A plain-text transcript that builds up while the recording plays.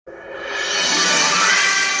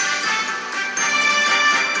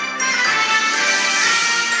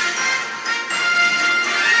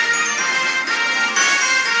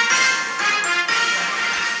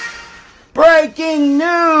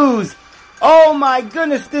Oh my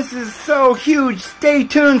goodness, this is so huge. Stay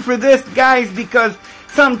tuned for this, guys, because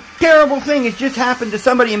some terrible thing has just happened to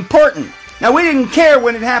somebody important. Now, we didn't care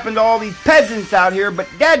when it happened to all these peasants out here, but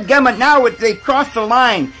dadgummit, now they crossed the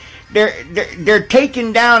line. They're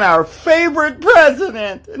taking down our favorite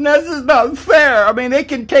president, and this is not fair. I mean, they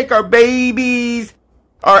can take our babies,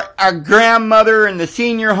 our grandmother in the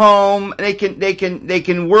senior home. They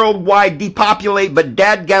can worldwide depopulate, but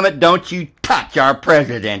dadgummit, don't you touch our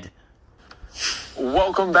president.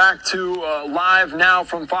 Welcome back to Live Now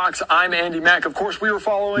from Fox. I'm Andy Mack. Of course, we were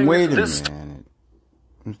following this. Wait a minute.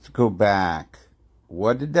 Let's go back.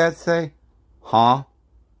 What did that say? Huh?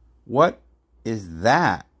 What is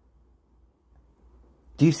that?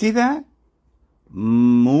 Do you see that?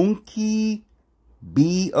 Monkey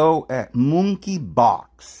B-O-X. Monkey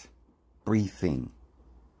box briefing.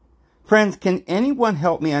 Friends, can anyone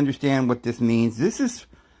help me understand what this means?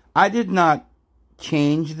 I did not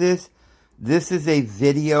change this. This is a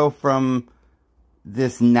video from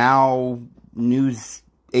this Now news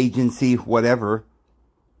agency, whatever.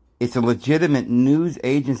 It's a legitimate news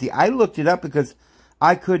agency. I looked it up because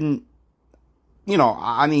I couldn't,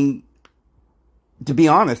 I mean, to be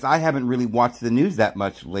honest, I haven't really watched the news that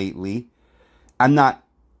much lately. I'm not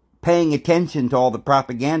paying attention to all the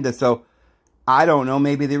propaganda, so I don't know.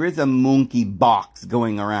 Maybe there is a monkey box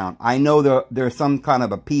going around. I know there's some kind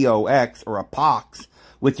of a POX or a pox,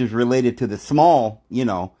 which is related to the small,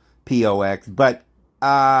 POX. But,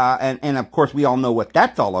 and of course we all know what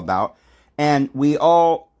that's all about. And we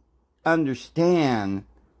all understand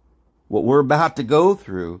what we're about to go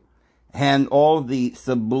through and all the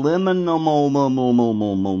subliminal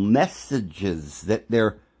messages that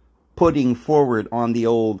they're putting forward on the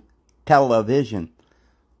old television.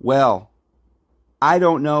 Well, I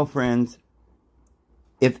don't know, friends.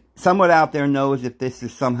 If someone out there knows if this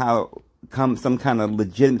is somehow some kind of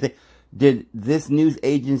legitimate thing, did this news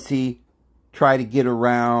agency try to get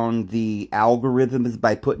around the algorithms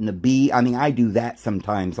by putting a B? I mean, I do that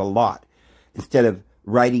sometimes a lot. Instead of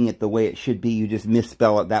writing it the way it should be, you just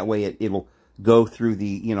misspell it. That way it'll go through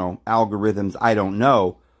the, algorithms. I don't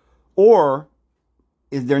know. Or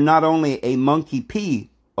is there not only a monkey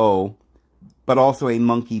P-O, but also a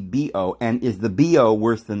monkey B-O? And is the B-O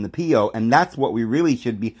worse than the P-O? And that's what we really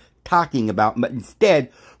should be talking about. But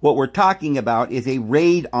instead, what we're talking about is a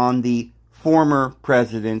raid on the former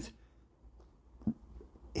president's,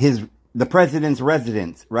 the president's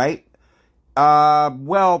residence, right?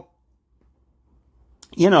 Well,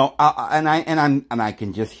 and I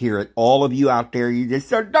can just hear it. All of you out there, you just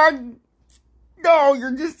said, no,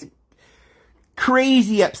 you're just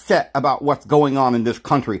crazy upset about what's going on in this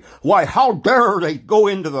country. Why, how dare they go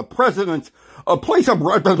into the president's place of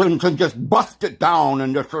residence and just bust it down,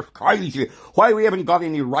 and this is crazy. Why we haven't got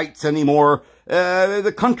any rights anymore.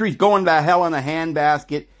 The country's going to hell in a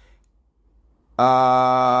handbasket.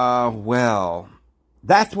 Well,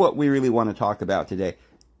 that's what we really want to talk about today.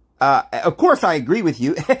 Of course, I agree with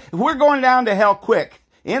you. We're going down to hell quick.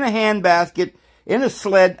 In a handbasket, in a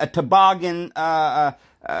sled, a toboggan, a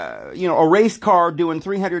race car doing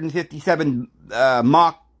 357,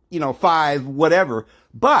 Mach, 5, whatever.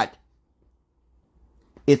 But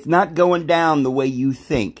it's not going down the way you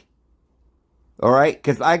think. All right?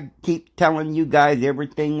 Because I keep telling you guys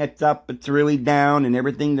everything that's up, it's really down, and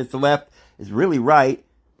everything that's left is really right.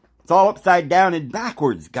 It's all upside down and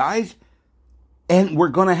backwards, guys. And we're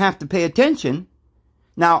going to have to pay attention.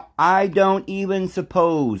 Now, I don't even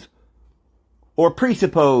suppose or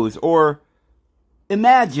presuppose or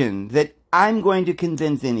imagine that I'm going to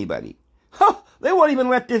convince anybody. They won't even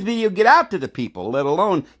let this video get out to the people, let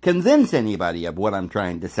alone convince anybody of what I'm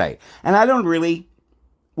trying to say. And I don't really,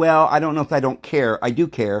 well, I don't know if I don't care. I do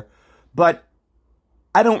care. But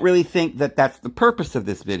I don't really think that that's the purpose of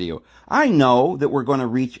this video. I know that we're going to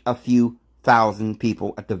reach a few thousand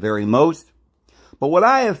people at the very most. But what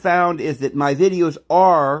I have found is that my videos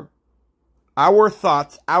are, our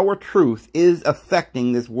thoughts, our truth is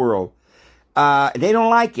affecting this world. They don't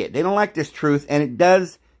like it. They don't like this truth, and it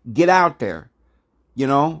does get out there.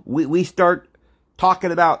 We start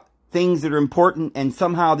talking about things that are important, and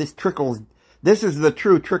somehow this trickles. This is the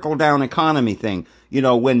true trickle-down economy thing.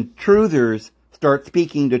 When truthers start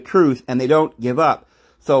speaking the truth and they don't give up.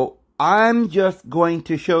 So I'm just going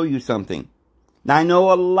to show you something. Now, I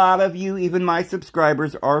know a lot of you, even my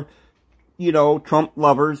subscribers, are, Trump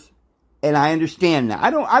lovers, and I understand that. I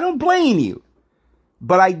don't blame you.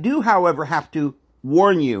 But I do, however, have to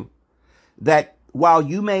warn you that while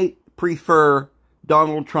you may prefer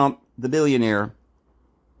Donald Trump, the billionaire,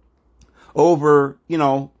 over,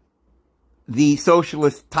 the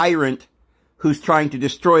socialist tyrant who's trying to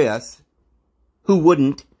destroy us, who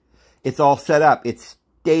wouldn't? It's all set up. It's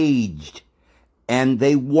staged. And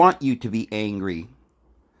they want you to be angry.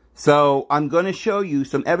 So I'm going to show you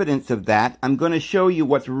some evidence of that. I'm going to show you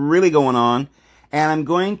what's really going on. And I'm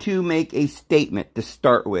going to make a statement to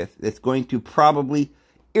start with that's going to probably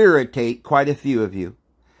irritate quite a few of you.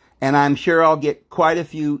 And I'm sure I'll get quite a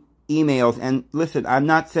few emails. And listen, I'm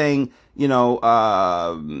not saying, you know,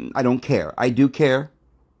 I don't care. I do care.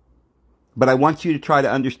 But I want you to try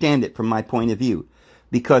to understand it from my point of view.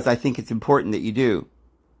 Because I think it's important that you do.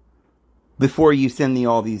 Before you send me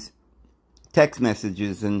all these text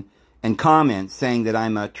messages and comments saying that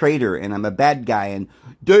I'm a traitor and I'm a bad guy. And,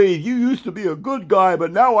 Dave, you used to be a good guy,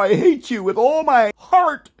 but now I hate you with all my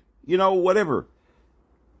heart. You know, whatever.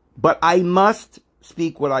 But I must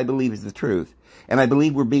speak what I believe is the truth. And I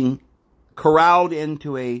believe we're being corralled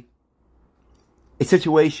into a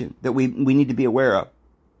situation that we need to be aware of.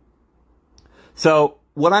 So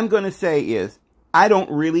what I'm going to say is, I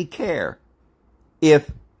don't really care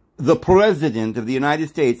if the President of the United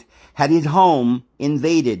States had his home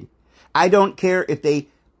invaded. I don't care if they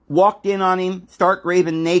walked in on him, stark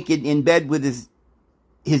raving naked in bed with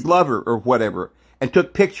his lover or whatever, and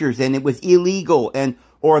took pictures and it was illegal,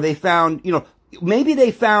 or they found, you know, maybe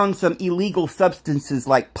they found some illegal substances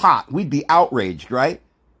like pot. We'd be outraged, right?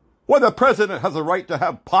 Well, the president has a right to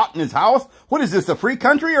have pot in his house? What is this, a free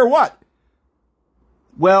country or what?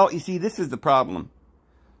 Well, you see, this is the problem.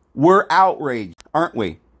 We're outraged, aren't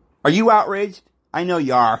we? Are you outraged? I know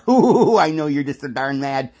you are. Ooh, I know you're just so darn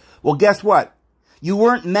mad. Well, guess what? You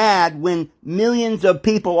weren't mad when millions of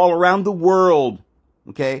people all around the world,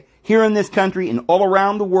 okay, here in this country and all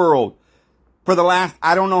around the world, for the last,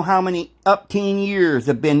 I don't know how many, up teen years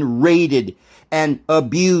have been raided and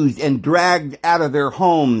abused and dragged out of their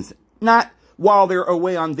homes. Not while they're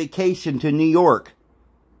away on vacation to New York,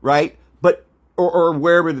 right? But, or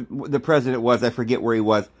wherever the president was, I forget where he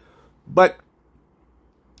was. But,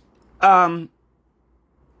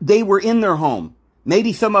 they were in their home.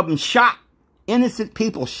 Maybe some of them shot. Innocent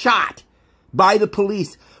people shot by the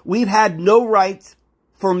police. We've had no rights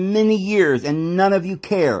for many years and none of you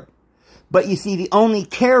care. But you see, the only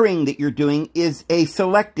caring that you're doing is a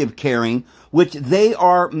selective caring, which they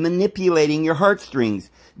are manipulating your heartstrings.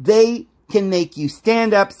 They can make you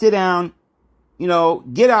stand up, sit down, you know,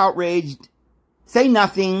 get outraged, say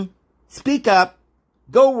nothing, speak up,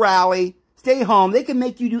 go rally, stay home. They can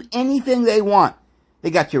make you do anything they want. They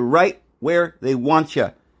got you right where they want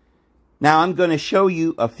you. Now, I'm going to show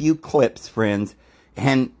you a few clips, friends.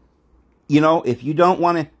 And, you know, if you don't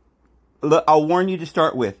want to, I'll warn you to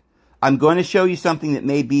start with. I'm going to show you something that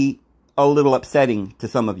may be a little upsetting to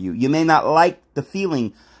some of you. You may not like the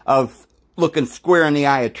feeling of looking square in the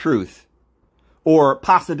eye of truth. Or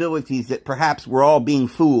possibilities that perhaps we're all being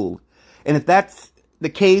fooled. And if that's the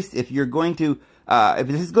case, if you're going to, if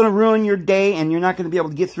this is going to ruin your day and you're not going to be able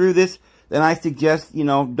to get through this, then I suggest, you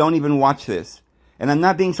know, don't even watch this. And I'm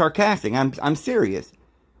not being sarcastic. I'm serious.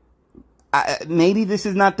 Maybe this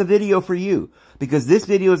is not the video for you. Because this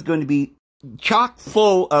video is going to be chock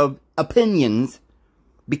full of opinions.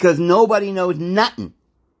 Because nobody knows nothing.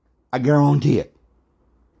 I guarantee it.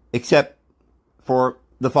 Except for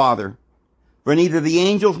the Father. For neither the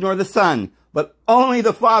angels nor the Son. But only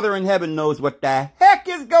the Father in heaven knows what the heck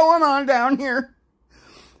is going on down here.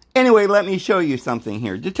 Anyway, let me show you something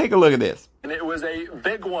here. Just take a look at this. And it was a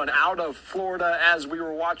big one out of Florida as we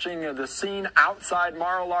were watching the scene outside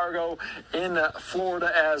Maralago in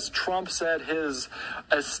Florida as Trump said his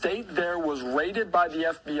estate there was raided by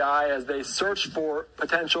the FBI as they searched for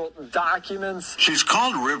potential documents. She's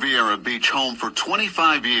called Riviera Beach home for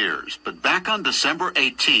 25 years, but back on December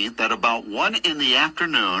 18th at about 1 in the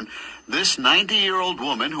afternoon, this 90-year-old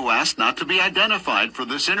woman who asked not to be identified for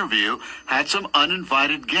this interview had some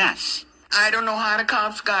uninvited guests. I don't know how the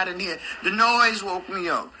cops got in here. The noise woke me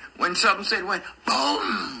up. When something said, went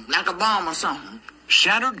boom, like a bomb or something.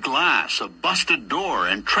 Shattered glass, a busted door,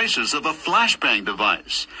 and traces of a flashbang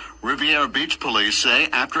device. Riviera Beach police say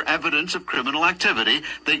after evidence of criminal activity,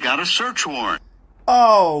 they got a search warrant.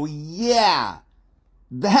 Oh, yeah.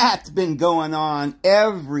 That's been going on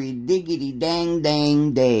every diggity dang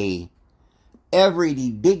dang day. Every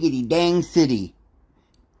diggity dang city.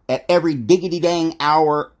 At every diggity dang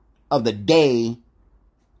hour of the day.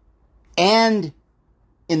 And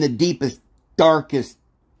in the deepest, darkest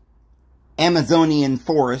Amazonian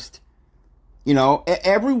forest. You know,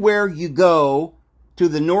 everywhere you go to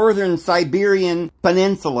the northern Siberian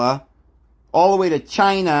peninsula, all the way to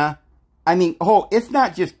China. I mean, oh, it's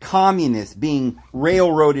not just communists being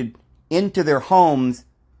railroaded into their homes,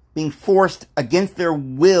 being forced against their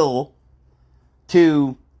will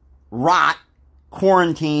to rot,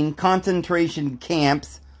 quarantine, concentration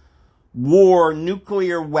camps, war,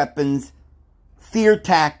 nuclear weapons, fear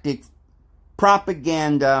tactics,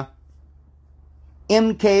 propaganda,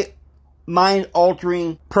 MK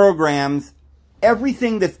mind-altering programs,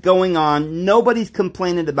 everything that's going on. Nobody's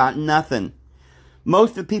complaining about nothing.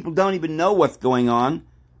 Most of the people don't even know what's going on.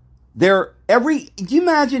 Do you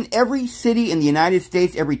imagine every city in the United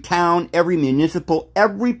States, every town, every municipal,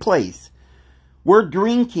 every place, we're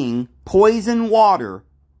drinking poison water.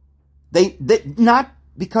 Not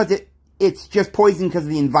because it's just poison because of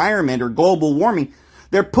the environment or global warming.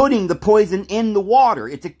 They're putting the poison in the water.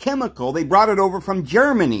 It's a chemical. They brought it over from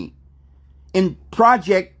Germany in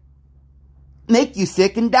Project Make You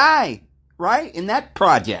Sick and Die, right? In that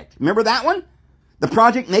project. Remember that one? The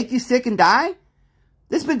Project Make You Sick and Die?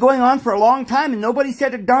 This has been going on for a long time and nobody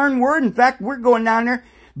said a darn word. In fact, we're going down there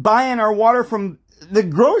buying our water from the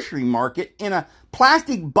grocery market in a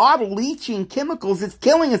plastic bottle leaching chemicals. It's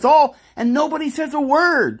killing us all and nobody says a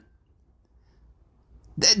word.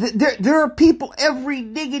 There are people every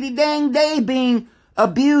diggity dang day being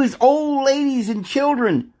abused, old ladies and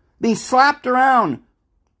children being slapped around.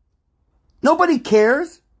 Nobody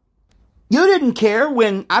cares. You didn't care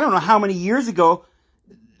when, I don't know how many years ago,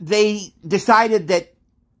 they decided that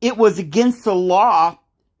it was against the law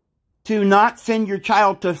to not send your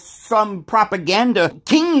child to some propaganda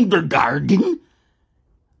kindergarten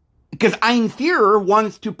because Ein Führer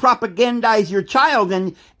wants to propagandize your child,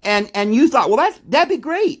 and you thought, well, that'd be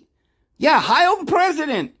great. Yeah, Heil the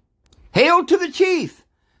President. Hail to the Chief.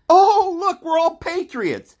 Oh, look, we're all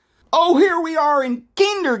patriots. Oh, here we are in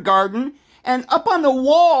kindergarten, and up on the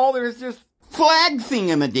wall, there's this flag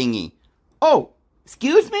thingamadingy. Oh,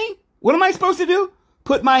 excuse me? What am I supposed to do?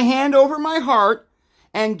 Put my hand over my heart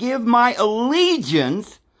and give my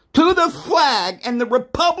allegiance to the flag and the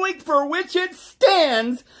republic for which it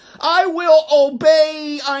stands. I will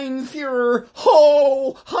obey, Ein Führer.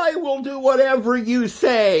 Oh, I will do whatever you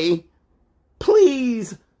say.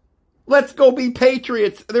 Please, let's go be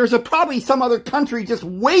patriots. There's probably some other country just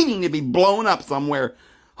waiting to be blown up somewhere.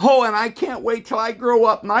 Oh, and I can't wait till I grow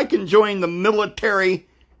up and I can join the military,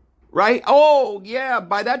 right? Oh, yeah,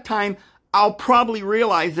 by that time, I'll probably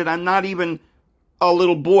realize that I'm not even a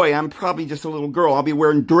little boy. I'm probably just a little girl. I'll be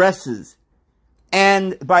wearing dresses.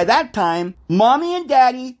 And by that time, mommy and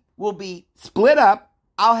daddy will be split up.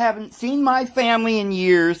 I haven't seen my family in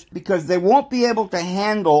years because they won't be able to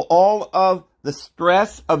handle all of the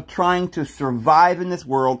stress of trying to survive in this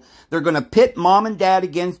world. They're going to pit mom and dad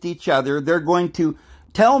against each other. They're going to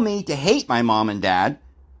tell me to hate my mom and dad.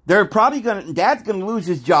 They're probably dad's going to lose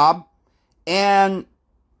his job. And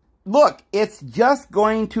look, it's just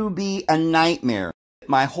going to be a nightmare.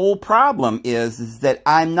 My whole problem is that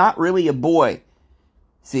I'm not really a boy.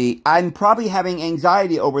 See, I'm probably having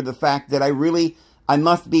anxiety over the fact that I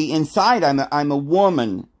must be inside. I'm a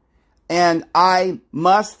woman. And I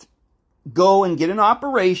must go and get an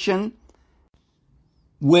operation,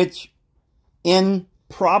 which in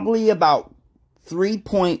probably about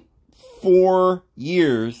 3.4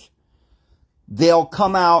 years, they'll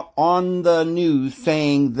come out on the news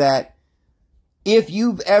saying that if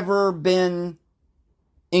you've ever been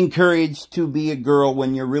encouraged to be a girl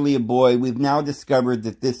when you're really a boy, we've now discovered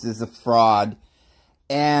that this is a fraud.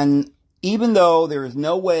 And even though there is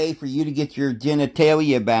no way for you to get your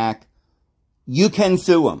genitalia back, you can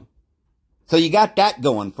sue them. So you got that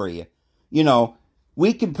going for you. You know,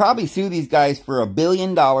 we could probably sue these guys for $1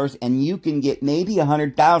 billion and you can get maybe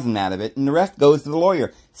 100,000 out of it and the rest goes to the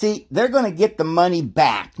lawyer. See, they're going to get the money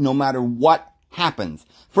back no matter what happens.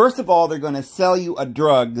 First of all, they're going to sell you a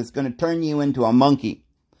drug that's going to turn you into a monkey.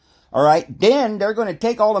 All right? Then they're going to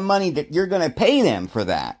take all the money that you're going to pay them for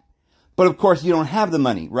that. But of course, you don't have the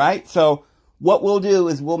money, right? So what we'll do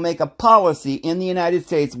is we'll make a policy in the United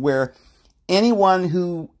States where anyone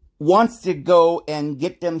who wants to go and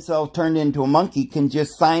get themselves turned into a monkey can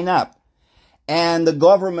just sign up. And the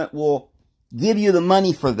government will give you the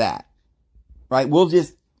money for that, right? We'll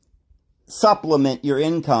just supplement your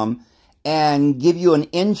income and give you an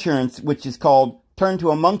insurance, which is called Turn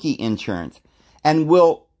to a Monkey Insurance. And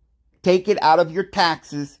we'll take it out of your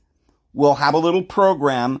taxes. We'll have a little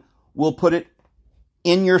program. We'll put it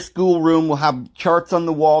in your schoolroom. We'll have charts on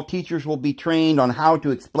the wall. Teachers will be trained on how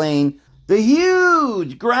to explain the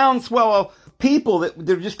huge groundswell of people that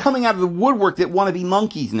they're just coming out of the woodwork that want to be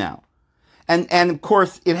monkeys now. And of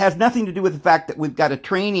course, it has nothing to do with the fact that we've got a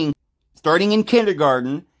training starting in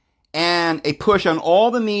kindergarten and a push on all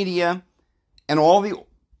the media and all the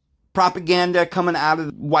propaganda coming out of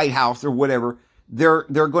the White House or whatever. They're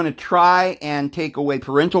going to try and take away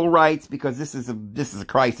parental rights because this is a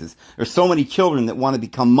crisis. There's so many children that want to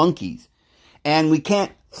become monkeys. And we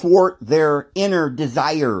can't thwart their inner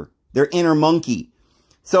desire their inner monkey.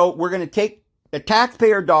 So we're going to take the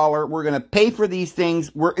taxpayer dollar. We're going to pay for these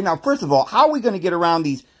things. Now, first of all, how are we going to get around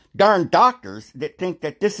these darn doctors that think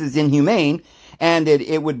that this is inhumane and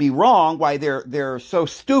it would be wrong? Why they're so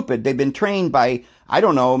stupid. They've been trained by, I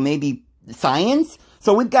don't know, maybe science.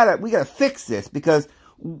 So we gotta fix this, because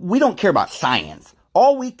we don't care about science.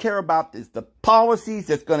 All we care about is the policies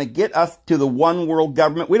that's going to get us to the one world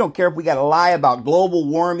government. We don't care if we got to lie about global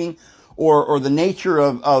warming or the nature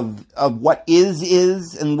of what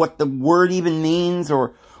is and what the word even means,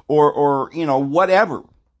 or you know, whatever.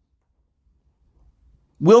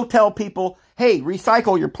 We'll tell people, hey,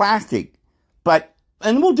 recycle your plastic.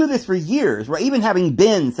 And we'll do this for years, right? Even having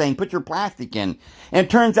bins saying, put your plastic in. And it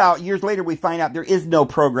turns out, years later, we find out there is no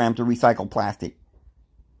program to recycle plastic.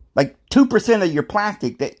 Like 2% of your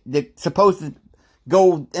plastic that's supposed to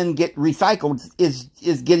go and get recycled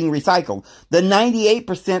is getting recycled. The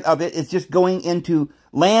 98% of it is just going into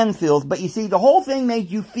landfills. But you see, the whole thing made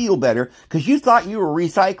you feel better because you thought you were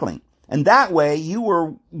recycling. And that way, you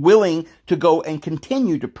were willing to go and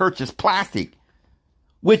continue to purchase plastic,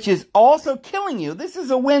 which is also killing you. This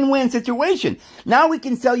is a win-win situation. Now we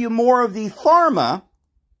can sell you more of the pharma,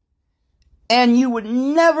 and you would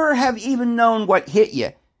never have even known what hit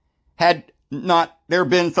you had not there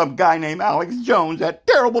been some guy named Alex Jones, that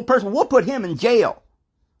terrible person. We'll put him in jail.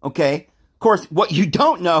 Okay? Of course, what you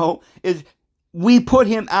don't know is we put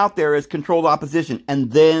him out there as controlled opposition,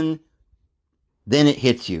 and then it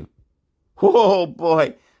hits you. Oh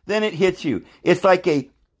boy. Then it hits you. It's like a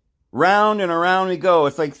round and around we go.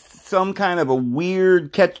 It's like some kind of a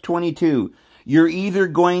weird catch-22. You're either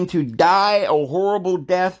going to die a horrible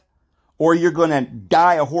death, or you're going to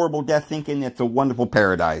die a horrible death thinking it's a wonderful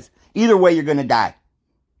paradise. Either way, you're going to die.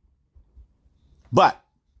 But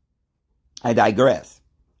I digress.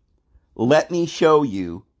 Let me show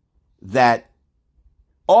you that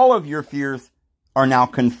all of your fears are now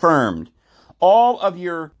confirmed. All of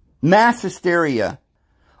your mass hysteria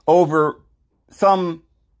over some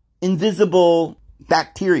invisible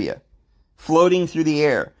bacteria floating through the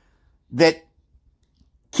air that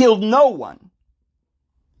killed no one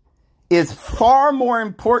is far more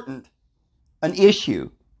important an issue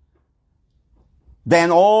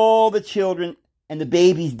than all the children and the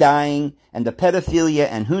babies dying and the pedophilia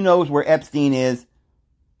and who knows where Epstein is,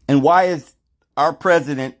 and why is our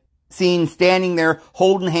president seen standing there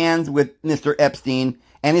holding hands with Mr. Epstein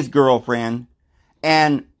and his girlfriend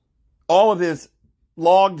and all of his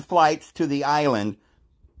logged flights to the island.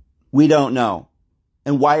 We don't know.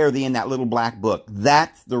 And why are they in that little black book?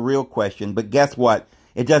 That's the real question. But guess what?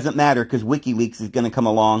 It doesn't matter, because WikiLeaks is going to come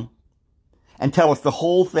along and tell us the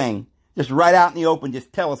whole thing. Just right out in the open.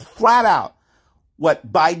 Just tell us flat out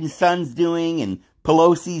what Biden's son's doing, and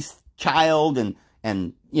Pelosi's child, and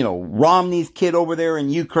you know, Romney's kid over there in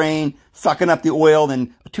Ukraine sucking up the oil.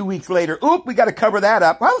 Then 2 weeks later, oop, we got to cover that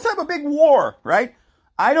up. Well, let's have a big war, right?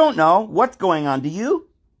 I don't know what's going on. Do you?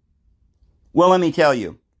 Well, let me tell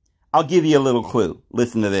you. I'll give you a little clue.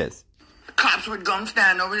 Listen to this. The cops would come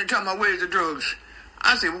stand over there talking about, where's the drugs?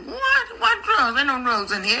 I said, what? What drugs? There ain't no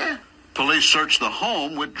drugs in here. Police searched the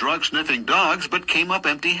home with drug-sniffing dogs, but came up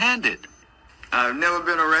empty-handed. I've never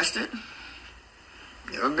been arrested.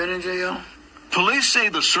 Never been in jail. Police say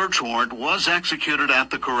the search warrant was executed at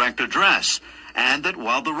the correct address, and that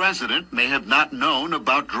while the resident may have not known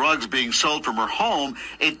about drugs being sold from her home,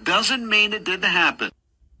 it doesn't mean it didn't happen.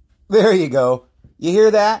 There you go. You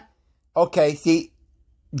hear that? Okay, see,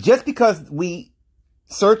 just because we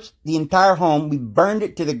searched the entire home, we burned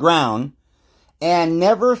it to the ground, and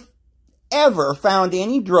never, ever found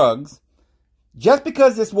any drugs, just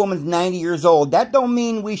because this woman's 90 years old, that don't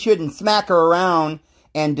mean we shouldn't smack her around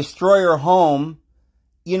and destroy her home.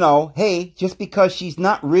 You know, hey, just because she's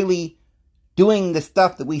not really doing the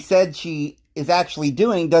stuff that we said she is actually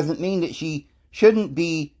doing doesn't mean that she shouldn't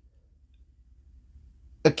be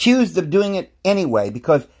accused of doing it anyway.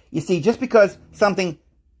 Because, you see, just because something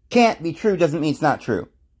can't be true doesn't mean it's not true.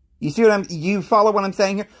 You see what you follow what I'm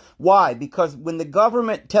saying here? Why? Because when the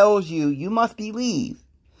government tells you, you must believe,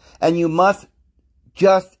 and you must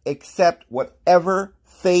just accept whatever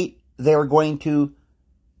fate they're going to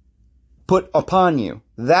put upon you.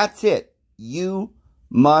 That's it. You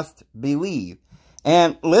must believe.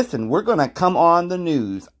 And listen, we're going to come on the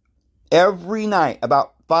news every night,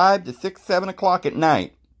 about 5 to 6, 7 o'clock at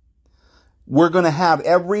night. We're going to have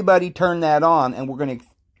everybody turn that on, and we're going to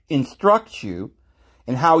instruct you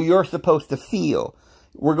in how you're supposed to feel.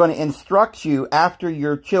 We're going to instruct you after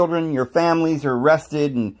your children, your families are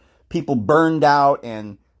arrested and people burned out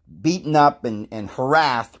and beaten up and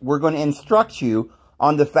harassed. We're going to instruct you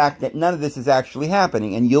on the fact that none of this is actually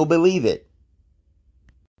happening, and you'll believe it.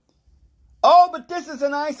 but this is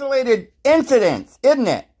an isolated incident, isn't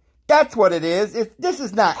it? That's what it is. This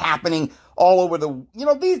is not happening all over the... You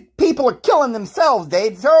know, these people are killing themselves,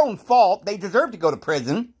 Dave. It's their own fault. They deserve to go to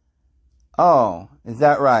prison. Oh, is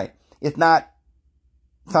that right? It's not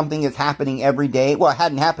something that's happening every day. Well, it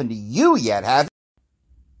hadn't happened to you yet, has it?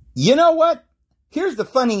 You know what? Here's the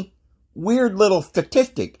funny, weird little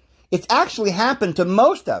statistic. It's actually happened to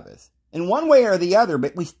most of us in one way or the other,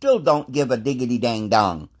 but we still don't give a diggity dang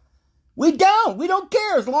dong. We don't. We don't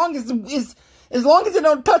care as long as it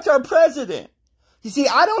don't touch our president. You see,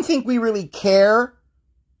 I don't think we really care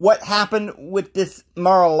what happened with this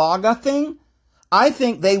Maralago thing. I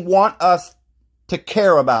think they want us to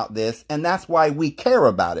care about this, and that's why we care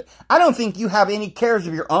about it. I don't think you have any cares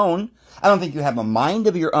of your own. I don't think you have a mind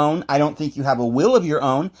of your own. I don't think you have a will of your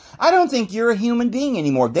own. I don't think you're a human being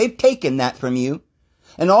anymore. They've taken that from you.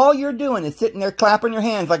 And all you're doing is sitting there clapping your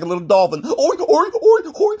hands like a little dolphin. Oi, oi,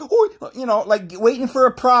 oi, oi, oi. You know, like waiting for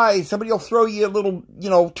a prize. Somebody will throw you a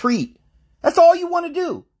little, treat. That's all you want to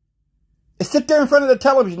do. Is sit there in front of the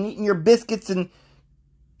television eating your biscuits and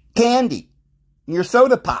candy and your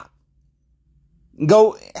soda pop.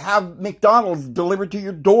 Go have McDonald's delivered to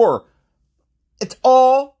your door. It's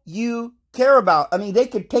all you care about. I mean, they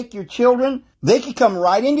could take your children. They could come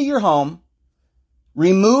right into your home,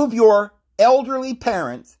 remove your elderly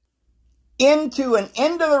parents into an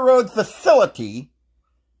end-of-the-road facility,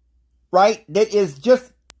 right, that is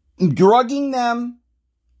just drugging them,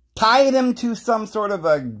 tie them to some sort of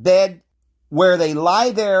a bed where they lie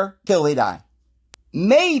there till they die.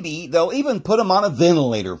 Maybe they'll even put them on a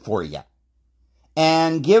ventilator for you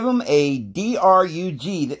and give them a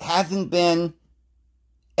DRUG that hasn't been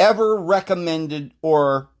ever recommended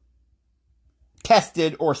or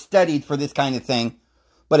tested or studied for this kind of thing.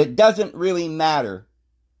 But it doesn't really matter,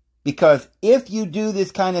 because if you do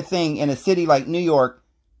this kind of thing in a city like New York,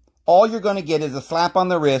 all you're going to get is a slap on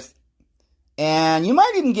the wrist, and you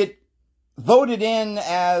might even get voted in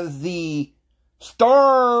as the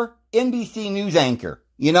star NBC News anchor,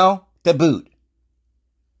 to boot.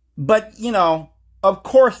 But, of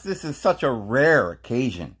course this is such a rare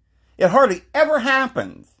occasion. It hardly ever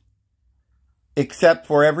happens, except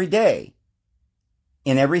for every day,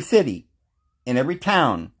 in every city, in every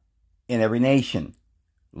town, in every nation.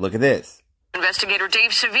 Look at this. Investigator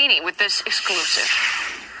Dave Savini with this exclusive.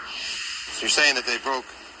 So you're saying that they broke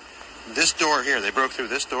this door here? They broke through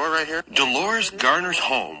this door right here? Dolores Garner's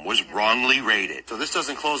home was wrongly raided. So this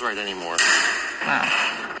doesn't close right anymore.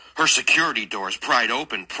 Wow. Her security doors pried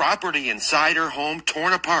open, property inside her home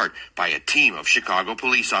torn apart by a team of Chicago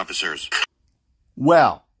police officers.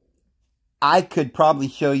 Well, I could probably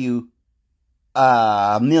show you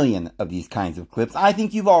a million of these kinds of clips. I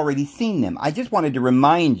think you've already seen them. I just wanted to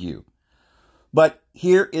remind you. But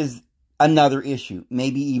here is another issue,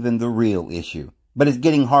 maybe even the real issue. But it's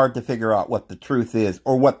getting hard to figure out what the truth is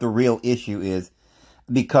or what the real issue is,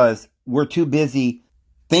 because we're too busy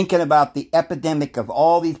thinking about the epidemic of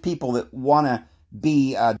all these people that want to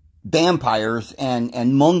be vampires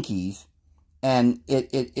and monkeys, and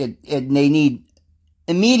they need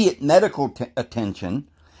immediate medical attention.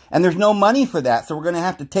 And there's no money for that, so we're going to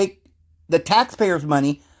have to take the taxpayers'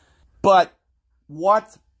 money. But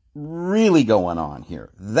what's really going on here?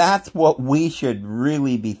 That's what we should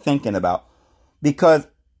really be thinking about, because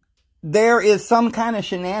there is some kind of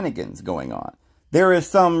shenanigans going on. There is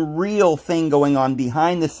some real thing going on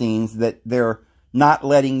behind the scenes that they're not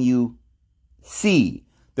letting you see.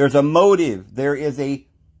 There's a motive. There is a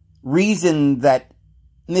reason that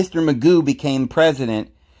Mr. Magoo became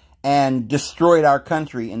president and destroyed our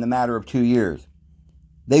country in the matter of 2 years.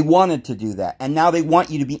 They wanted to do that, and now they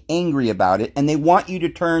want you to be angry about it, and they want you to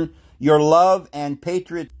turn your love and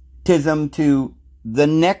patriotism to the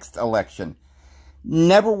next election,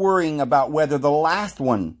 never worrying about whether the last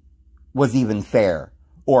one was even fair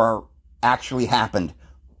or actually happened.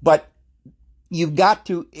 But you've got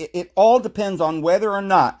to, it all depends on whether or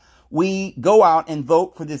not we go out and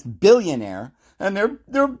vote for this billionaire. And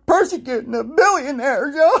they're persecuting the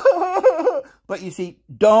billionaires. But you see,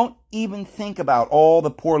 don't even think about all the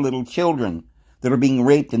poor little children that are being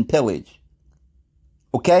raped and pillaged.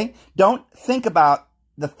 Okay? Don't think about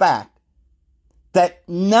the fact that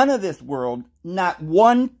none of this world, not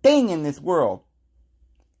one thing in this world,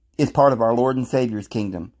 is part of our Lord and Savior's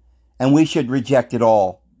kingdom. And we should reject it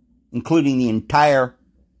all, including the entire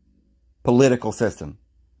political system.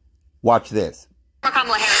 Watch this.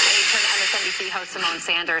 Kamala Harris, MSNBC host Simone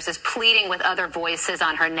Sanders is pleading with other voices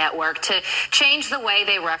on her network to change the way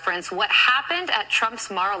they reference what happened at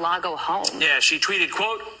Trump's Mar-a-Lago home. Yeah, she tweeted,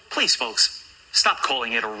 quote, "Please, folks, stop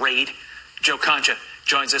calling it a raid. Joe Concha,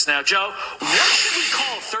 joins us now. Joe, what should we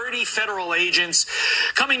call 30 federal agents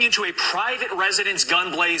coming into a private residence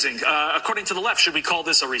gun blazing? According to the left, should we call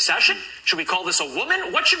this a recession? Should we call this a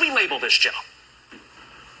woman? What should we label this, Joe?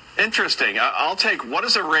 Interesting. I'll take what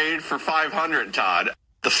is a raid for 500, Todd.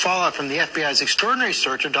 The fallout from the FBI's extraordinary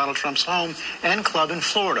search of Donald Trump's home and club in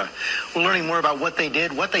Florida. We're learning more about what they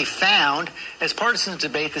did, what they found, as partisans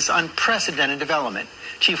debate this unprecedented development.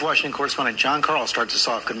 Chief Washington correspondent John Carl starts us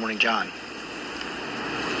off. Good morning, John.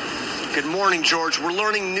 Good morning, George. We're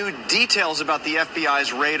learning new details about the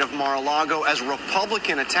FBI's raid of Mar-a-Lago as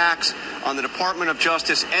Republican attacks on the Department of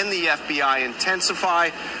Justice and the FBI intensify,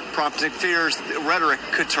 prompting fears that rhetoric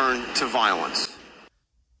could turn to violence.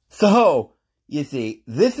 So, you see,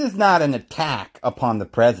 this is not an attack upon the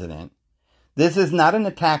president. This is not an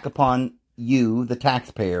attack upon you, the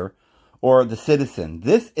taxpayer, or the citizen.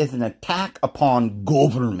 This is an attack upon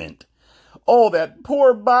government. Oh, that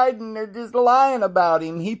poor Biden, they're just lying about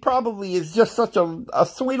him. He probably is just such a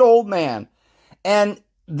sweet old man. And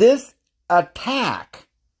this attack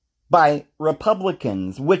by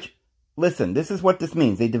Republicans, which, listen, this is what this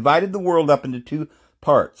means. They divided the world up into two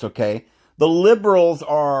parts, okay? The liberals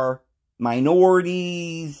are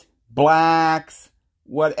minorities, blacks,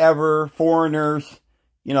 whatever, foreigners,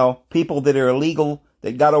 you know, people that are illegal,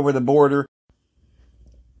 that got over the border.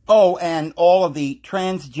 Oh, and all of the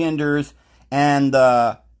transgenders and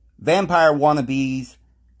the vampire wannabes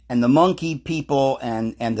and the monkey people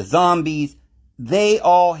and the zombies, they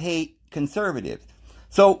all hate conservatives.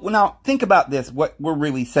 So now think about this. What we're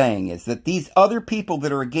really saying is that these other people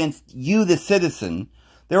that are against you, the citizen,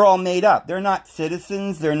 they're all made up. They're not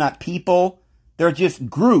citizens. They're not people. They're just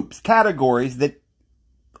groups, categories that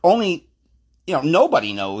only, you know,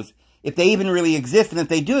 nobody knows if they even really exist. And if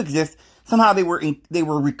they do exist, somehow they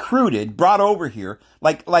were recruited, brought over here,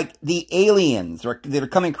 like the aliens that are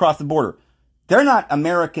coming across the border. They're not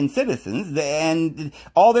American citizens, and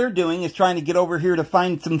all they're doing is trying to get over here to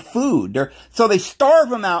find some food. So they starve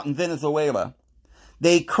them out in Venezuela.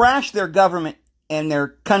 They crash their government and their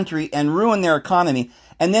country and ruin their economy.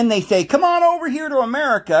 And then they say, come on over here to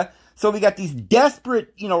America. So we got these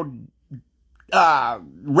desperate, you know,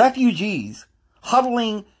 refugees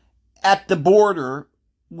huddling at the border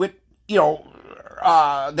with, you know,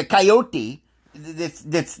 the coyote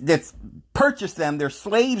that's purchased them. They're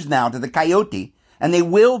slaves now to the coyote, and they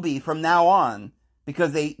will be from now on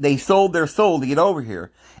because they sold their soul to get over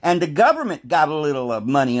here. And the government got a little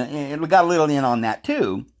money, and got a little in on that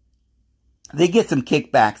too. They get some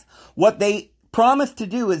kickbacks. What they promise to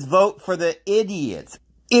do is vote for the idiots.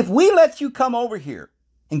 If we let you come over here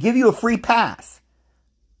and give you a free pass,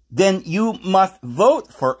 then you must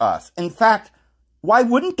vote for us. In fact, why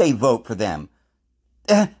wouldn't they vote for them?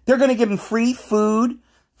 They're going to give them free food,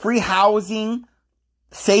 free housing,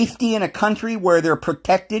 safety in a country where they're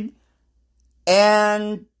protected.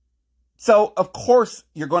 And so, of course,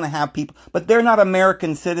 you're going to have people, but they're not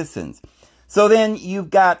American citizens. So then you've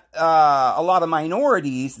got a lot of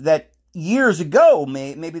minorities that years ago,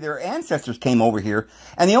 maybe their ancestors came over here.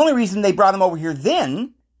 And the only reason they brought them over here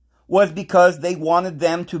then was because they wanted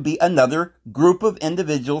them to be another group of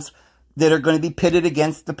individuals that are going to be pitted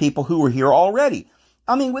against the people who were here already.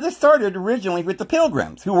 I mean, this started originally with the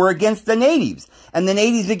Pilgrims, who were against the natives, and the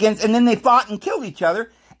natives against, and then they fought and killed each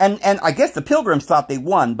other. And I guess the Pilgrims thought they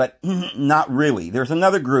won, but not really. There's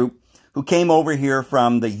another group who came over here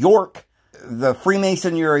from the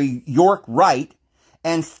Freemasonry York Rite,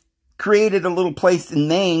 and created a little place in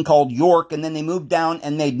Maine called York, and then they moved down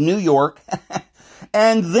and made New York.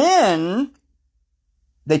 And then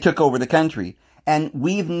they took over the country. And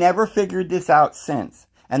we've never figured this out since.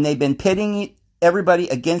 And they've been pitting everybody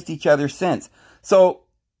against each other since. So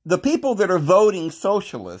the people that are voting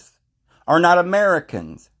socialists are not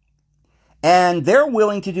Americans. And they're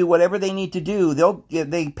willing to do whatever they need to do.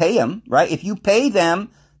 They pay them, right? If you pay them,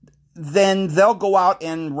 then they'll go out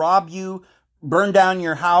and rob you, burn down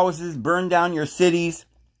your houses, burn down your cities.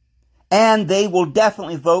 And they will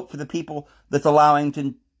definitely vote for the people that's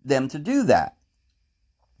allowing them to do that.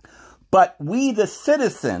 But we, the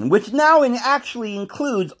citizen, which now actually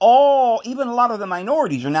includes even a lot of the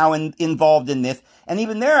minorities are now involved in this. And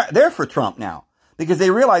even they're for Trump now. Because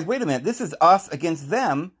they realize, wait a minute, this is us against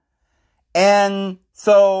them. And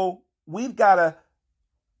so we've got to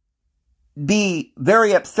be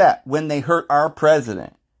very upset when they hurt our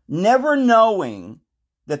president. Never knowing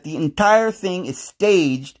that the entire thing is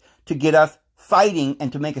staged to get us fighting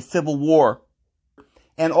and to make a civil war.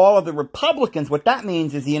 And all of the Republicans, what that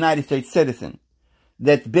means is the United States citizen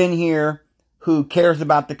that's been here, who cares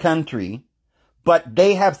about the country, but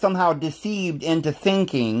they have somehow deceived into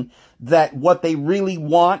thinking that what they really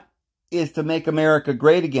want is to make America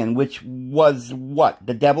great again, which was what?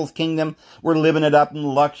 The devil's kingdom? We're living it up in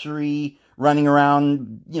luxury, running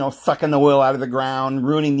around, sucking the oil out of the ground,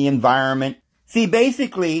 ruining the environment. See,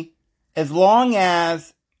 basically, as long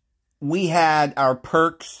as we had our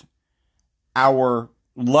perks, our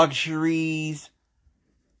luxuries,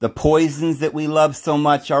 the poisons that we love so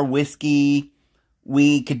much, our whiskey,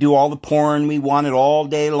 we could do all the porn we wanted all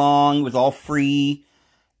day long. It was all free.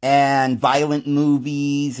 And violent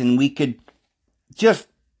movies, and we could just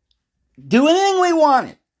do anything we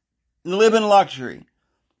wanted and live in luxury.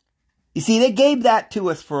 You see, they gave that to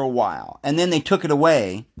us for a while, and then they took it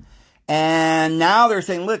away, and now they're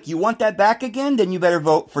saying, look, you want that back again? Then you better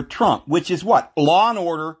vote for Trump, which is what? Law and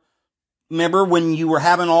order. Remember when you were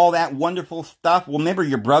having all that wonderful stuff? Well, remember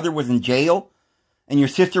your brother was in jail, and your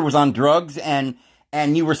sister was on drugs, and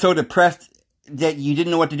you were so depressed that you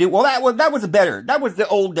didn't know what to do. Well, that was better. That was the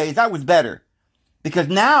old days. That was better. Because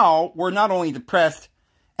now we're not only depressed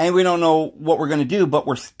and we don't know what we're going to do, but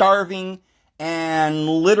we're starving, and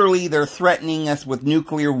literally they're threatening us with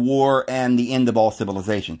nuclear war and the end of all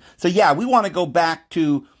civilization. So yeah, we want to go back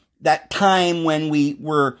to that time when we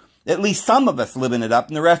were, at least some of us, living it up,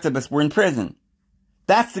 and the rest of us were in prison.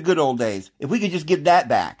 That's the good old days. If we could just get that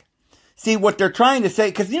back. See, what they're trying to say,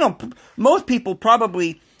 because, most people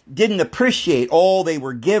probably didn't appreciate all they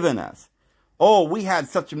were giving us. Oh, we had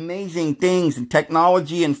such amazing things and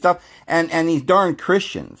technology and stuff. And these darn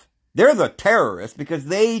Christians, they're the terrorists because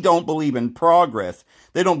they don't believe in progress.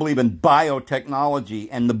 They don't believe in biotechnology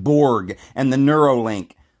and the Borg and the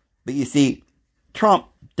Neuralink. But you see, Trump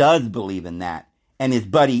does believe in that. And his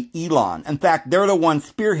buddy Elon. In fact, they're the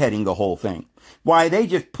ones spearheading the whole thing. Why, they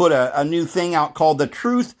just put a new thing out called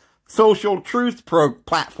the Social Truth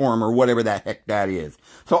Platform, or whatever the heck that is.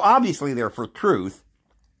 So obviously they're for truth.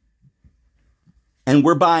 And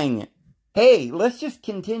we're buying it. Hey, let's just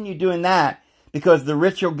continue doing that, because the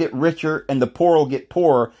rich will get richer and the poor will get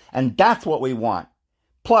poorer. And that's what we want.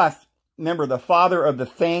 Plus, remember the father of the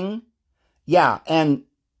thing? Yeah, and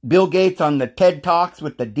Bill Gates on the TED Talks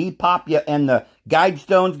with the Depop and the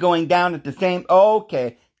Guidestones going down at the same.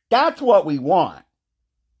 Okay, that's what we want.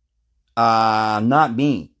 Not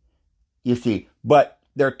me. You see, but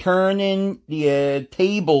they're turning the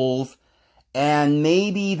tables, and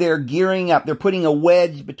maybe they're gearing up. They're putting a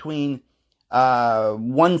wedge between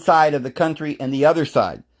one side of the country and the other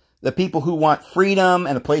side. The people who want freedom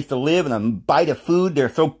and a place to live and a bite of food, they're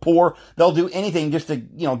so poor, they'll do anything just to,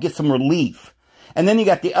 get some relief. And then you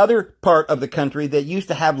got the other part of the country that used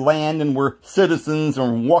to have land and were citizens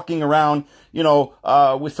and walking around,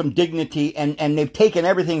 with some dignity, and they've taken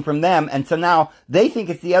everything from them. And so now they think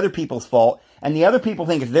it's the other people's fault, and the other people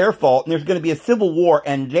think it's their fault, and there's going to be a civil war,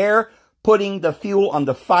 and they're putting the fuel on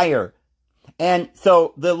the fire. And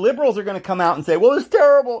so the liberals are going to come out and say, well, it's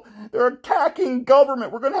terrible. They're attacking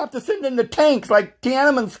government. We're going to have to send in the tanks like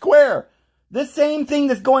Tiananmen Square. This same thing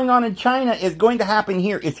that's going on in China is going to happen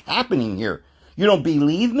here. It's happening here. You don't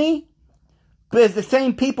believe me? Because the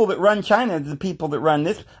same people that run China is the people that run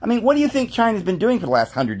this. I mean, what do you think China's been doing for the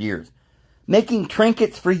last 100 years? Making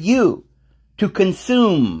trinkets for you to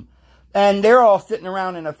consume. And they're all sitting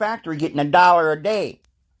around in a factory getting $1 a day.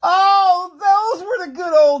 Oh, those were the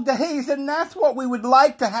good old days. And that's what we would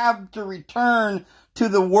like to have to return to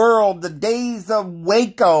the world. The days of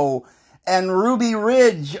Waco and Ruby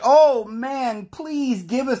Ridge. Oh, man, please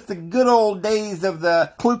give us the good old days of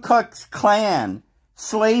the Ku Klux Klan,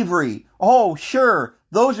 slavery. Oh, sure,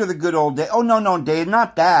 those are the good old days. Oh, no, Dave,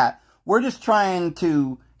 not that. We're just trying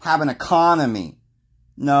to have an economy.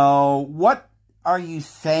 No, what are you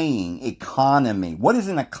saying, economy? What is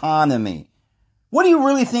an economy? What do you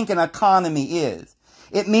really think an economy is?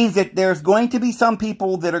 It means that there's going to be some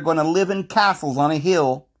people that are going to live in castles on a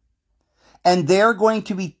hill, and they're going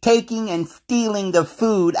to be taking and stealing the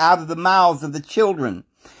food out of the mouths of the children.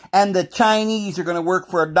 And the Chinese are going to work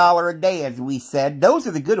for $1 a day, as we said. Those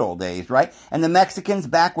are the good old days, right? And the Mexicans,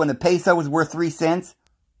 back when the peso was worth 3 cents,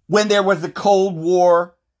 when there was the Cold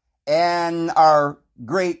War, and our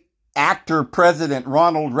great actor president,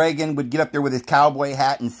 Ronald Reagan, would get up there with his cowboy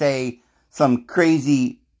hat and say some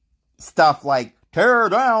crazy stuff like, tear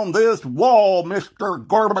down this wall, Mr.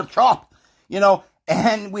 Gorbachev,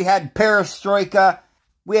 And we had Perestroika.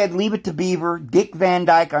 We had Leave It to Beaver, Dick Van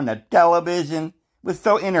Dyke on the television. It was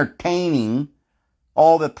so entertaining.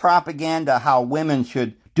 All the propaganda, how women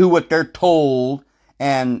should do what they're told.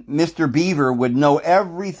 And Mr. Beaver would know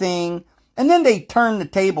everything. And then they turned the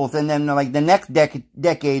tables. And then like the next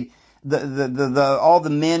decade, all the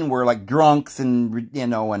men were like drunks and,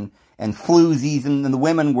 and floozies. And the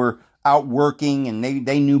women were out working and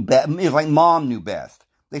they knew best. It was like mom knew best.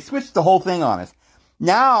 They switched the whole thing on us.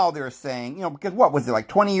 Now they're saying, you know, because what was it, like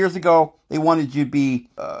 20 years ago, they wanted you to be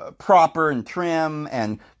proper and trim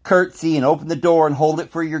and curtsy and open the door and hold it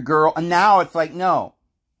for your girl. And now it's like, no,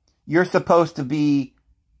 you're supposed to be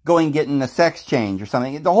going getting a sex change or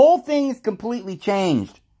something. The whole thing is completely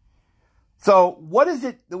changed. So what is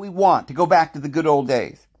it that we want? To go back to the good old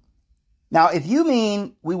days? Now, if you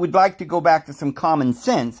mean we would like to go back to some common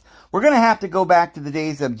sense, we're going to have to go back to the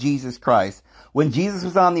days of Jesus Christ, when Jesus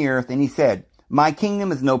was on the earth and he said, "My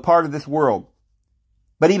kingdom is no part of this world."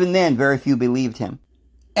 But even then, very few believed him.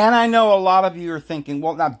 And I know a lot of you are thinking,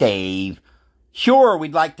 well, now, Dave, sure,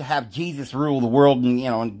 we'd like to have Jesus rule the world and, you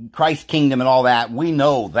know, and Christ's kingdom and all that. We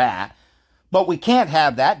know that. But we can't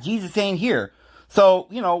have that. Jesus ain't here. So,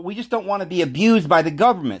 you know, we just don't want to be abused by the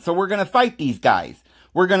government. So we're going to fight these guys.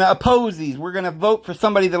 We're going to oppose these. We're going to vote for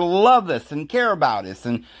somebody that'll love us and care about us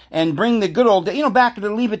and bring the good old day. You know, back in the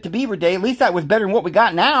Leave It to Beaver day, at least that was better than what we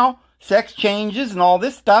got now. Sex changes and all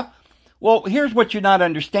this stuff. Well, here's what you're not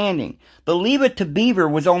understanding. The Leave It to Beaver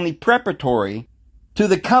was only preparatory to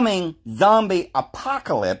the coming zombie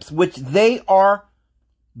apocalypse, which they are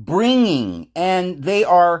bringing. And they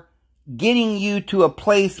are getting you to a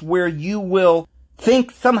place where you will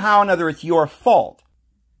think somehow or another it's your fault.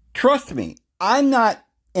 Trust me, I'm not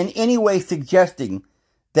in any way suggesting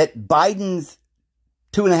that Biden's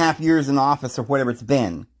 2.5 years in office or whatever it's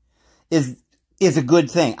been is a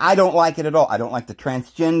good thing. I don't like it at all. I don't like the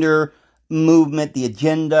transgender movement, the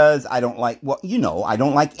agendas. I don't like, well, you know, I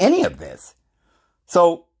don't like any of this.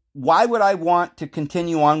 So why would I want to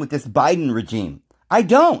continue on with this Biden regime? I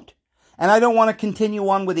don't. And I don't want to continue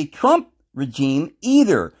on with a Trump regime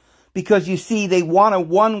either. Because you see, they want a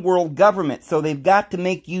one world government. So they've got to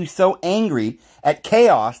make you so angry at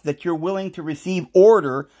chaos that you're willing to receive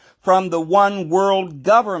order from the one world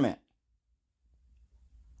government.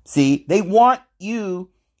 See, they want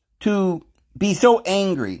you to be so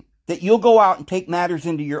angry that you'll go out and take matters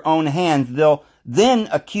into your own hands. They'll then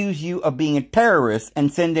accuse you of being a terrorist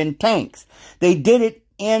and send in tanks. They did it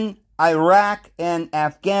in Iraq and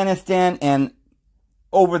Afghanistan and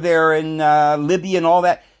over there in Libya and all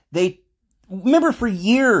that. They, remember for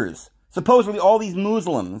years, supposedly all these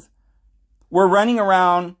Muslims were running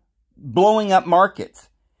around blowing up markets.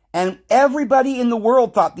 And everybody in the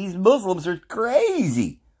world thought these Muslims are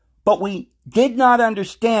crazy. But we did not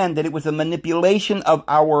understand that it was a manipulation of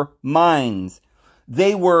our minds.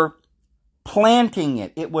 They were planting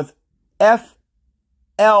it. It was FLASEFLAGs.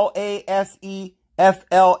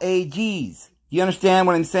 Do you understand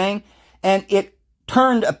what I'm saying? And it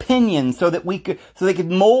turned opinion so that they could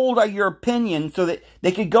mold your opinion so that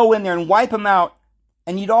they could go in there and wipe them out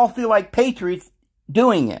and you'd all feel like patriots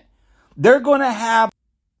doing it. They're going to have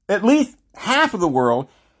at least half of the world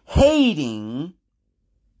hating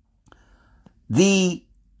the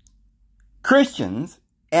Christians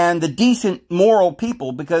and the decent moral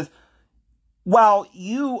people, because while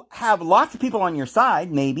you have lots of people on your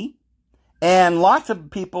side, maybe, and lots of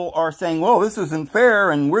people are saying, well, this isn't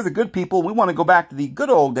fair, and we're the good people, we want to go back to the good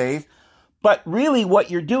old days. But really what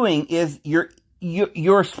you're doing is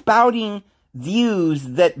you're spouting views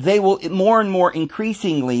that they will more and more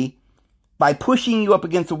increasingly, by pushing you up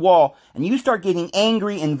against a wall, and you start getting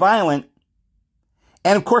angry and violent.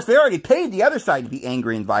 And of course, they already paid the other side to be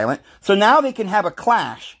angry and violent. So now they can have a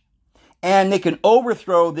clash, and they can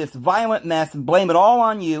overthrow this violent mess and blame it all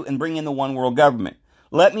on you and bring in the one world government.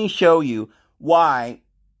 Let me show you why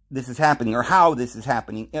this is happening, or how this is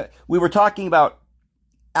happening. We were talking about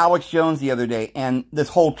Alex Jones the other day and this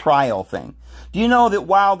whole trial thing. Do you know that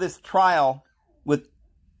while this trial with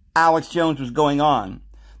Alex Jones was going on,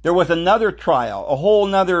 there was another trial, a whole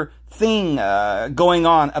nother thing going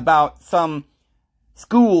on about some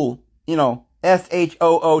school, you know,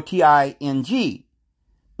 SHOOTING.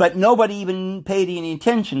 But nobody even paid any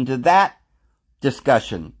attention to that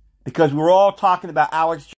discussion, because we're all talking about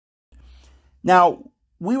Alex Jones. Now,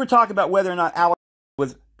 we were talking about whether or not Alex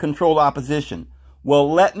was controlled opposition.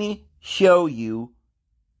 Well, let me show you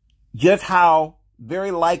just how very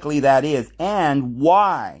likely that is, and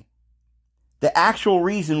why. The actual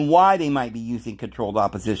reason why they might be using controlled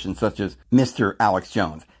opposition, such as Mr. Alex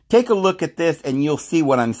Jones. Take a look at this and you'll see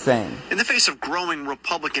what I'm saying. In the face of growing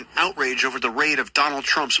Republican outrage over the raid of Donald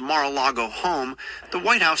Trump's Mar-a-Lago home, the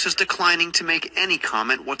White House is declining to make any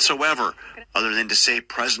comment whatsoever, other than to say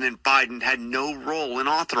President Biden had no role in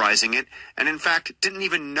authorizing it, and in fact didn't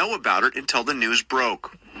even know about it until the news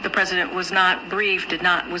broke. The president was not briefed,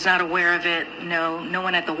 was not aware of it. No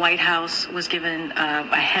one at the White House was given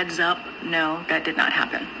a heads up. No, that did not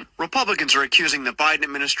happen. Republicans are accusing the Biden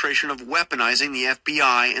administration of weaponizing the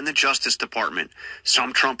FBI and the Justice Department.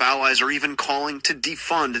 Some Trump allies are even calling to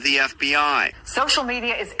defund the FBI. Social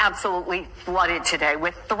media is absolutely flooded today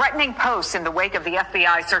with threatening posts in the wake of the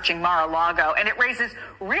FBI searching Mar-a-Lago, and it raises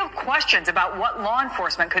real questions about what law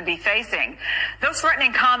enforcement could be facing. Those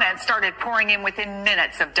threatening comments started pouring in within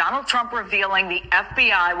minutes of Donald Trump revealing the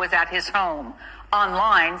FBI was at his home.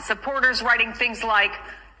 Online, supporters writing things like,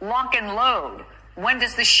 "Lock and load. When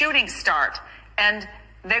does the shooting start?" And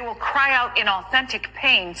 "They will cry out in authentic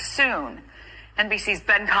pain soon." NBC's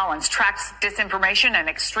Ben Collins tracks disinformation and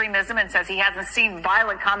extremism and says he hasn't seen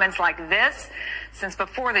violent comments like this since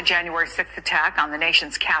before the January 6th attack on the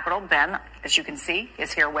nation's capital. Ben, as you can see,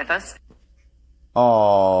 is here with us.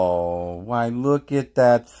 Oh, why, look at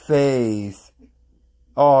that face.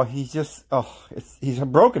 Oh, he's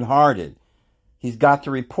brokenhearted. He's got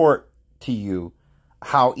to report to you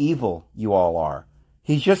how evil you all are.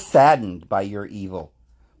 He's just saddened by your evil.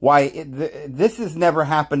 Why, this has never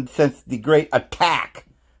happened since the great attack,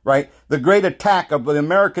 right? The great attack of the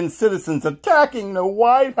American citizens attacking the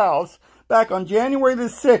White House back on January the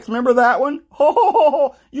 6th. Remember that one?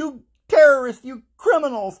 Oh, you terrorists, you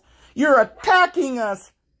criminals, you're attacking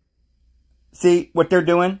us. See what they're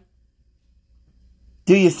doing?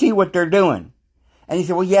 Do you see what they're doing? And you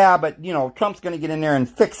say, well, yeah, but, Trump's going to get in there and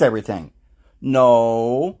fix everything.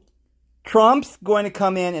 No, Trump's going to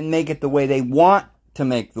come in and make it the way they want to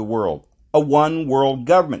make the world. A one world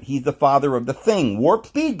government. He's the father of the thing. Warp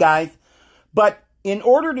speed, guys. But in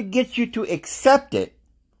order to get you to accept it,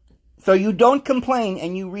 so you don't complain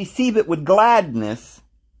and you receive it with gladness,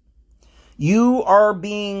 you are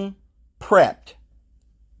being prepped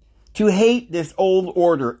to hate this old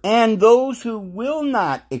order. And those who will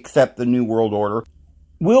not accept the new world order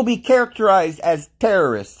will be characterized as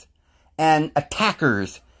terrorists and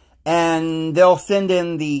attackers, and they'll send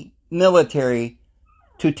in the military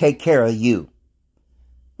to take care of you.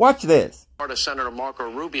 Watch this. Senator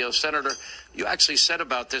Marco Rubio. Senator, you actually said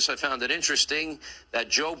about this, I found it interesting, that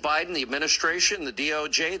Joe Biden, the administration, the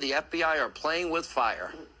DOJ, the FBI are playing with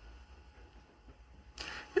fire.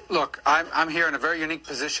 Look, I'm here in a very unique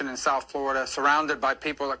position in South Florida, surrounded by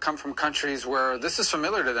people that come from countries where this is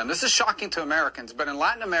familiar to them. This is shocking to Americans. But in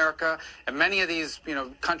Latin America and many of these,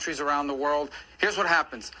 countries around the world, here's what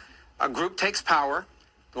happens. A group takes power.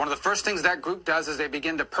 One of the first things that group does is they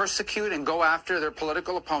begin to persecute and go after their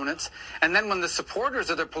political opponents. And then when the supporters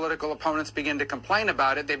of their political opponents begin to complain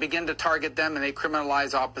about it, they begin to target them and they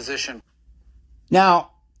criminalize opposition.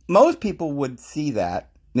 Now, most people would see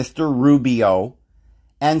that, Mr. Rubio,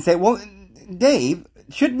 and say, well, Dave,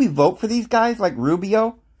 should we vote for these guys like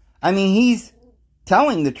Rubio? I mean, he's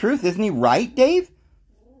telling the truth. Isn't he right, Dave?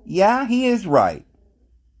 Yeah, he is right.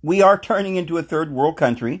 We are turning into a third world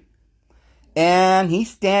country. And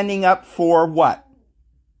he's standing up for what?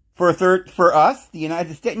 For us, the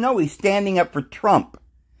United States? No, he's standing up for Trump.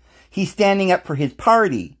 He's standing up for his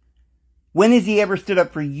party. When has he ever stood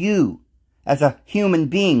up for you as a human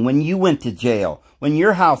being? When you went to jail, when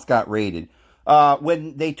your house got raided,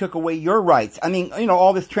 when they took away your rights. I mean,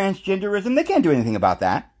 all this transgenderism, they can't do anything about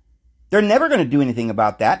that. They're never going to do anything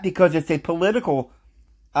about that because it's a political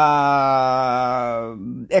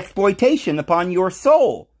exploitation upon your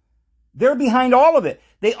soul. They're behind all of it.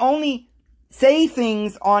 They only say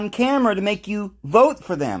things on camera to make you vote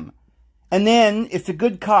for them. And then it's a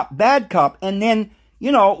good cop, bad cop. And then,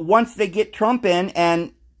 once they get Trump in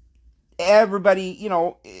and everybody,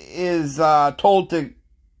 is told to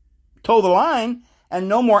toe the line and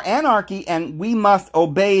no more anarchy and we must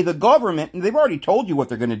obey the government. And they've already told you what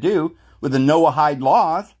they're going to do with the Noahide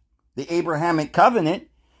laws, the Abrahamic covenant,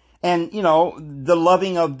 and, the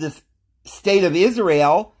loving of this state of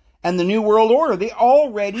Israel and the New World Order. They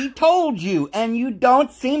already told you, and you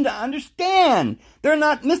don't seem to understand.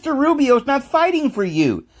 Mr. Rubio's not fighting for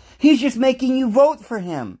you. He's just making you vote for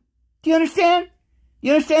him. Do you understand?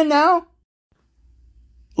 You understand now?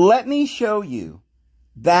 Let me show you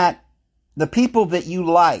that the people that you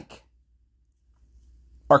like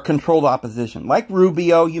are controlled opposition. Like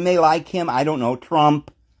Rubio, you may like him, I don't know,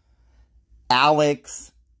 Trump,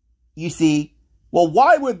 Alex. You see, well,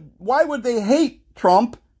 why would they hate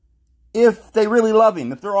Trump if they really love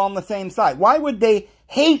him, if they're all on the same side? Why would they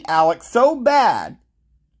hate Alex so bad?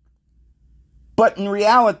 But in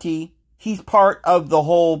reality, he's part of the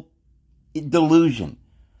whole delusion.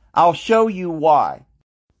 I'll show you why.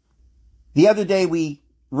 The other day we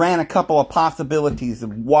ran a couple of possibilities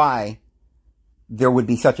of why there would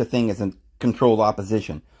be such a thing as a controlled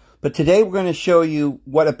opposition. But today we're going to show you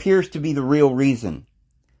what appears to be the real reason.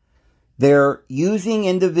 They're using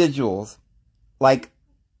individuals like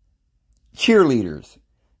cheerleaders.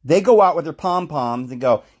 They go out with their pom-poms and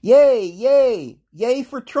go, yay, yay, yay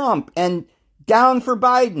for Trump and down for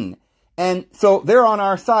Biden. And so they're on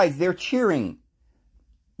our sides. They're cheering.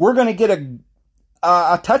 We're going to get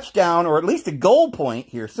a touchdown or at least a goal point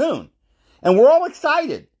here soon. And we're all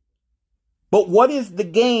excited. But what is the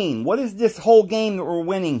game? What is this whole game that we're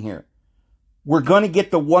winning here? We're going to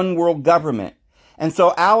get the one world government. And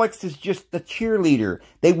so Alex is just the cheerleader.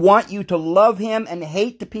 They want you to love him and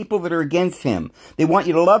hate the people that are against him. They want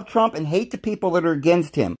you to love Trump and hate the people that are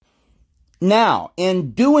against him. Now,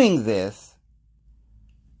 in doing this,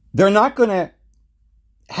 they're not going to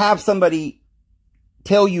have somebody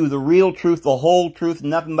tell you the real truth, the whole truth,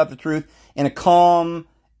 nothing but the truth, in a calm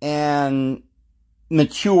and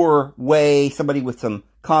mature way, somebody with some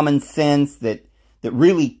common sense that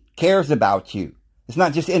really cares about you. It's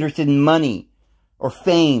not just interested in money or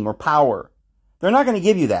fame or power. They're not going to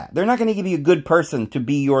give you that. They're not going to give you a good person to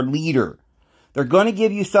be your leader. They're going to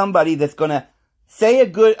give you somebody that's going to say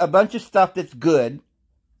a bunch of stuff that's good,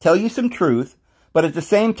 tell you some truth, but at the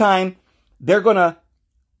same time, they're going to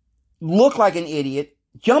look like an idiot,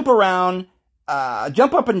 jump around,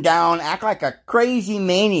 jump up and down, act like a crazy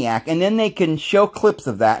maniac, and then they can show clips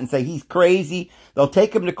of that and say he's crazy. They'll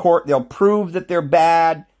take him to court. They'll prove that they're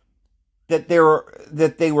bad, that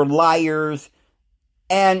they were liars,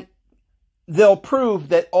 and they'll prove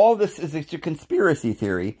that all this is a conspiracy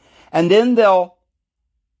theory. And then they'll,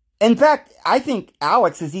 in fact, I think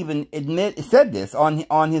Alex has even said this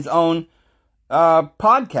on his own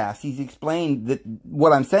podcast. He's explained that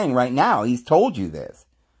what I'm saying right now. He's told you this.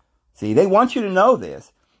 See, they want you to know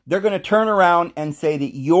this. They're going to turn around and say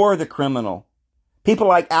that you're the criminal. People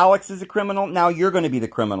like Alex is a criminal. Now you're going to be the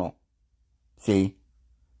criminal. See?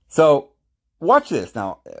 So, watch this.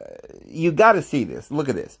 Now, you got to see this. Look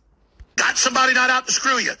at this. Got somebody not out to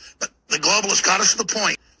screw you. But the globalists got us to the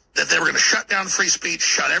point that they were going to shut down free speech,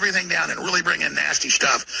 shut everything down, and really bring in nasty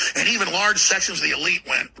stuff. And even large sections of the elite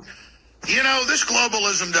went, you know, this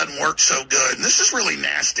globalism doesn't work so good, and this is really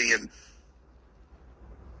nasty, and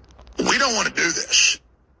we don't want to do this.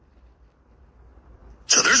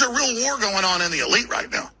 So there's a real war going on in the elite right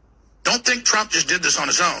now. Don't think Trump just did this on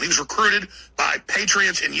his own. He was recruited by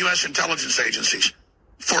patriots and U.S. intelligence agencies,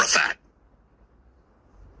 for a fact.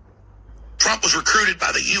 Trump was recruited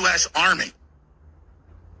by the U.S. Army.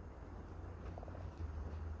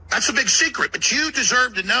 That's a big secret, but you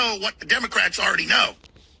deserve to know what the Democrats already know.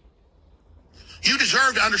 You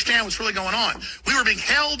deserve to understand what's really going on. We were being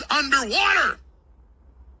held underwater.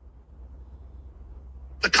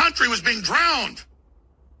 The country was being drowned.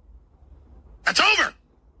 That's over.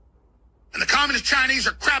 And the communist Chinese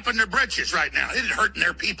are crapping their britches right now. It isn't hurting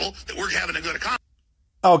their people that we're having a good economy.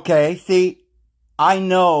 Okay, see, I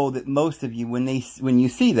know that most of you, when you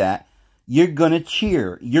see that, you're going to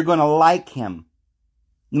cheer. You're going to like him.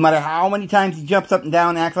 No matter how many times he jumps up and down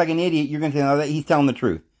and acts like an idiot, you're going to say, no, he's telling the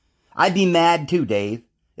truth. I'd be mad too, Dave,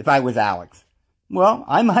 if I was Alex. Well,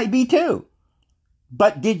 I might be too.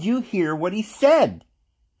 But did you hear what he said?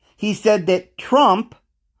 He said that Trump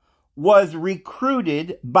was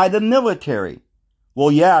recruited by the military.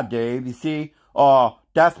 Well, yeah, Dave, you see,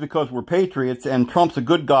 that's because we're patriots and Trump's a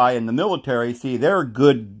good guy and the military, see, they're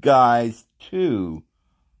good guys too.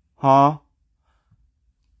 Huh?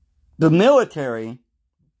 The military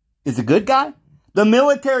is a good guy? The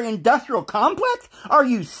military-industrial complex? Are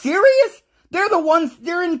you serious? They're the ones,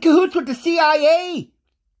 they're in cahoots with the CIA.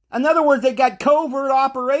 In other words, they got covert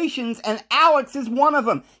operations, and Alex is one of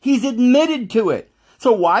them. He's admitted to it.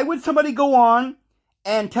 So why would somebody go on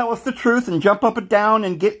and tell us the truth and jump up and down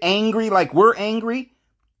and get angry like we're angry?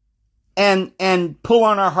 And pull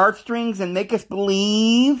on our heartstrings and make us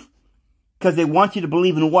believe? Because they want you to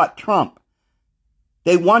believe in what? Trump.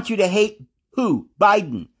 They want you to hate who?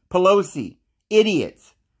 Biden, Pelosi.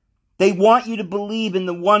 Idiots. They want you to believe in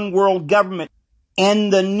the one world government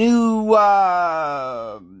and the new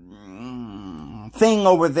thing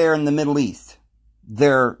over there in the Middle East.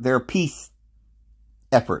 Their peace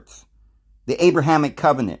efforts. The Abrahamic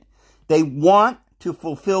covenant. They want to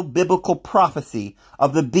fulfill biblical prophecy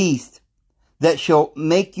of the beast that shall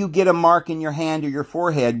make you get a mark in your hand or your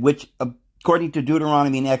forehead, which, according to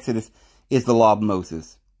Deuteronomy and Exodus, is the law of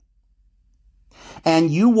Moses.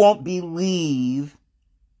 And you won't believe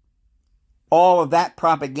all of that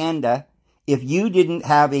propaganda if you didn't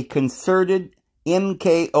have a concerted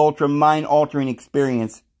MK Ultra mind-altering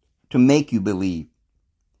experience to make you believe.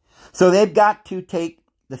 So they've got to take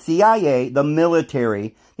the CIA, the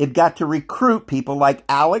military, they've got to recruit people like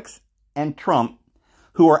Alex and Trump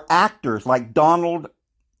who are actors like Ronald,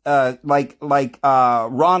 I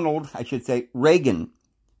should say, Reagan,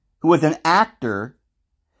 who was an actor,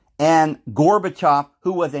 and Gorbachev,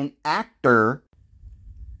 who was an actor,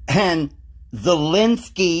 and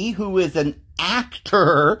Zelensky, who is an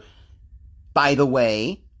actor, by the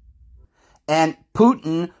way, and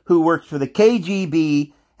Putin, who works for the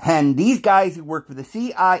KGB, and these guys who work for the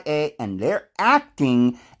CIA, and they're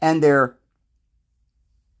acting, and they're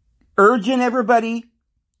urging everybody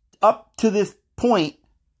up to this point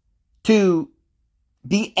to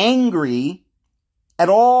be angry at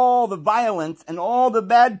all the violence and all the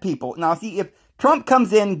bad people. Now, see, if Trump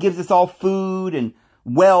comes in and gives us all food and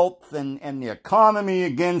wealth and the economy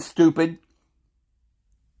again stupid,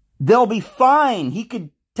 they'll be fine. He could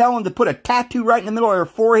tell them to put a tattoo right in the middle of their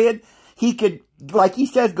forehead. He could, like he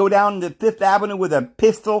says, go down to Fifth Avenue with a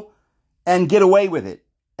pistol and get away with it,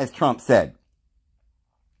 as Trump said.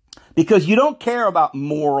 Because you don't care about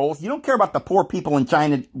morals. You don't care about the poor people in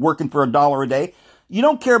China working for $1 a day. You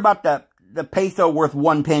don't care about the peso worth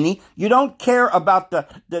 1 penny. You don't care about the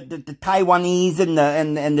Taiwanese and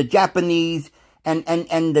the Japanese and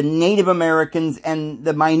the Native Americans and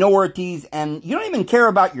the minorities, and you don't even care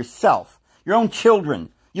about yourself, your own children.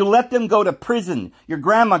 You let them go to prison. Your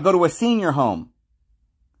grandma go to a senior home.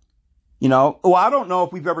 You know, well, I don't know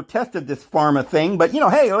if we've ever tested this pharma thing, but, you know,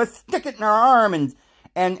 hey, let's stick it in our arm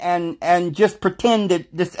and just pretend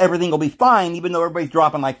that everything will be fine, even though everybody's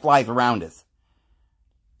dropping like flies around us.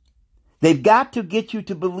 They've got to get you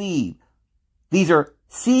to believe these are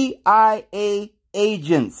CIA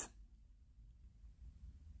agents.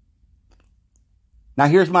 Now,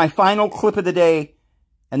 here's my final clip of the day,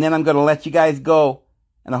 and then I'm going to let you guys go,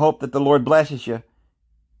 and I hope that the Lord blesses you.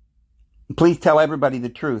 And please tell everybody the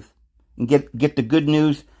truth and get the good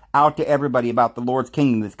news out to everybody about the Lord's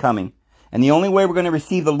kingdom that's coming. And the only way we're going to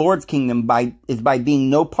receive the Lord's kingdom is by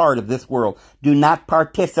being no part of this world. Do not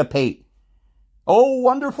participate. Oh,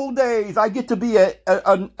 wonderful days. I get to be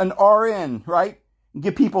an RN, right?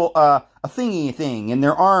 Give people a thingy thing in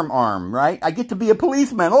their arm, right? I get to be a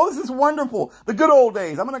policeman. Oh, this is wonderful. The good old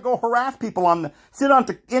days. I'm going to go harass people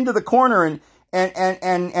into the corner and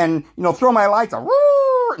you know, throw my lights on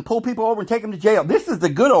and pull people over and take them to jail. This is the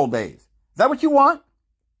good old days. Is that what you want?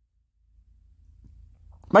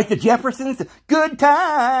 Like the Jeffersons? Good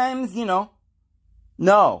times, you know.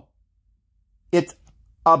 No. It's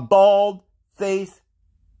a bald-faced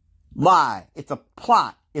lie. It's a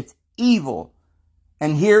plot. It's evil.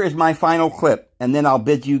 And here is my final clip, and then I'll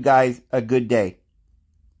bid you guys a good day.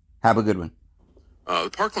 Have a good one. The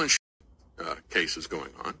Parkland case is going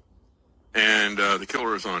on, and the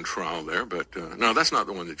killer is on trial there, but no, that's not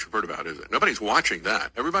the one that you've heard about, is it? Nobody's watching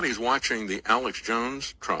that. Everybody's watching the Alex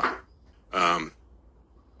Jones trial.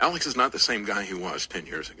 Alex is not the same guy he was 10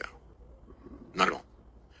 years ago. Not at all.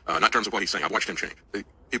 Not in terms of what he's saying. I've watched him change.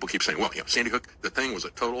 People keep saying, well, yeah, Sandy Hook, the thing was a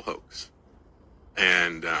total hoax.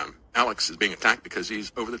 And Alex is being attacked because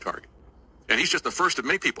he's over the target. And he's just the first of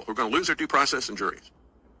many people who are going to lose their due process and juries.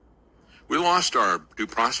 We lost our due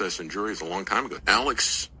process and juries a long time ago.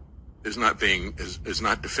 Alex is not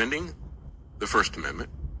defending the First Amendment.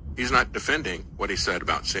 He's not defending what he said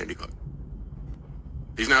about Sandy Hook.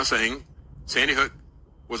 He's now saying Sandy Hook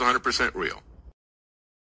was 100% real.